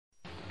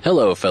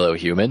Hello, fellow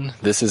human.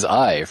 This is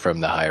I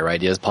from the Higher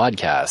Ideas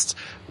podcast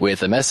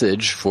with a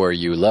message for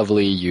you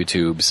lovely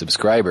YouTube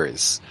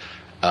subscribers.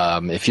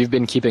 If you've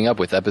been keeping up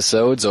with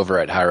episodes over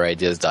at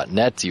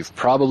higherideas.net, you've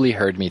probably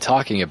heard me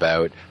talking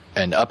about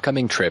an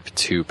upcoming trip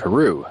to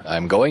Peru.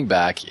 I'm going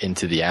back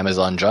into the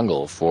Amazon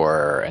jungle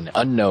for an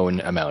unknown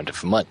amount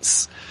of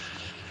months.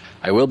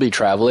 I will be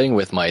traveling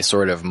with my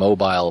sort of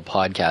mobile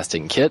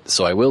podcasting kit,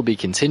 so I will be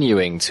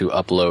continuing to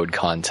upload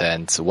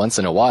content once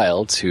in a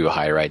while to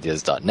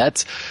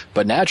higherideas.net,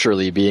 but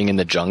naturally, being in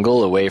the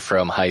jungle away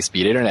from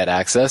high-speed internet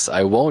access,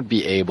 I won't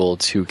be able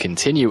to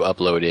continue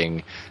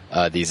uploading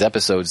these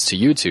episodes to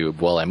YouTube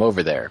while I'm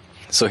over there.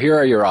 So here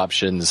are your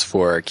options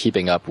for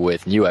keeping up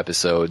with new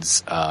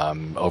episodes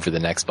over the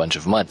next bunch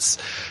of months.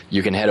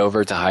 You can head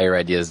over to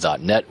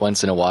higherideas.net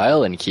once in a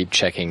while and keep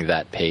checking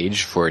that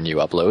page for new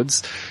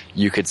uploads.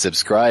 You could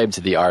subscribe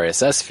to the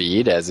RSS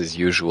feed, as is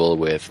usual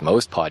with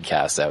most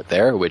podcasts out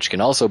there, which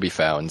can also be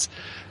found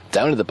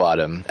down at the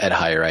bottom at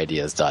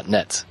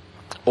higherideas.net.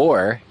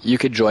 Or you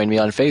could join me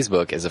on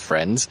Facebook as a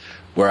friend,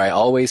 where I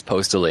always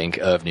post a link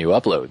of new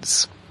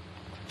uploads.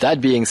 That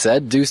being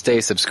said, do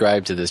stay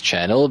subscribed to this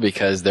channel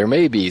because there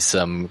may be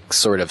some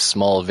sort of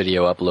small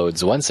video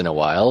uploads once in a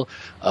while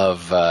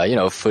of,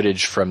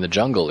 footage from the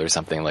jungle or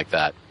something like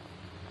that.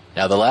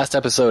 Now, the last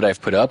episode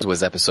I've put up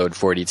was episode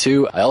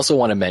 42. I also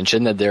want to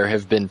mention that there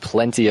have been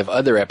plenty of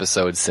other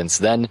episodes since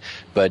then,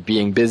 but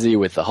being busy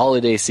with the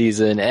holiday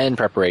season and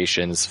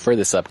preparations for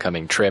this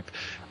upcoming trip,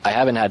 I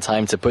haven't had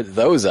time to put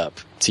those up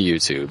to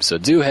YouTube. So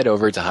do head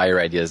over to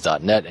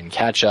higherideas.net and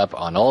catch up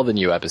on all the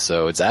new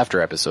episodes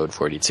after episode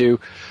 42,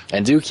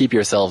 and do keep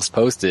yourselves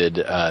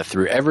posted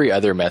through every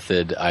other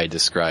method I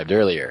described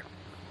earlier.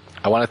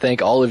 I want to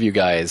thank all of you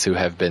guys who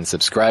have been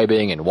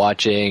subscribing and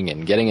watching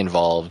and getting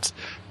involved,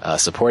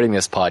 supporting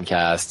this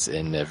podcast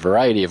in a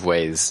variety of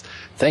ways.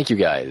 Thank you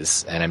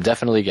guys, and I'm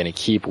definitely going to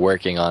keep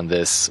working on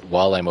this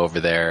while I'm over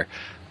there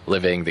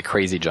living the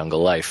crazy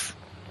jungle life.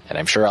 And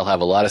I'm sure I'll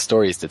have a lot of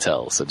stories to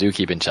tell, so do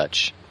keep in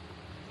touch.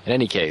 In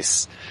any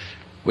case,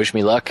 wish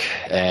me luck,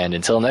 and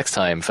until next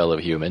time, fellow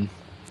human,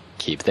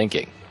 keep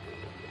thinking.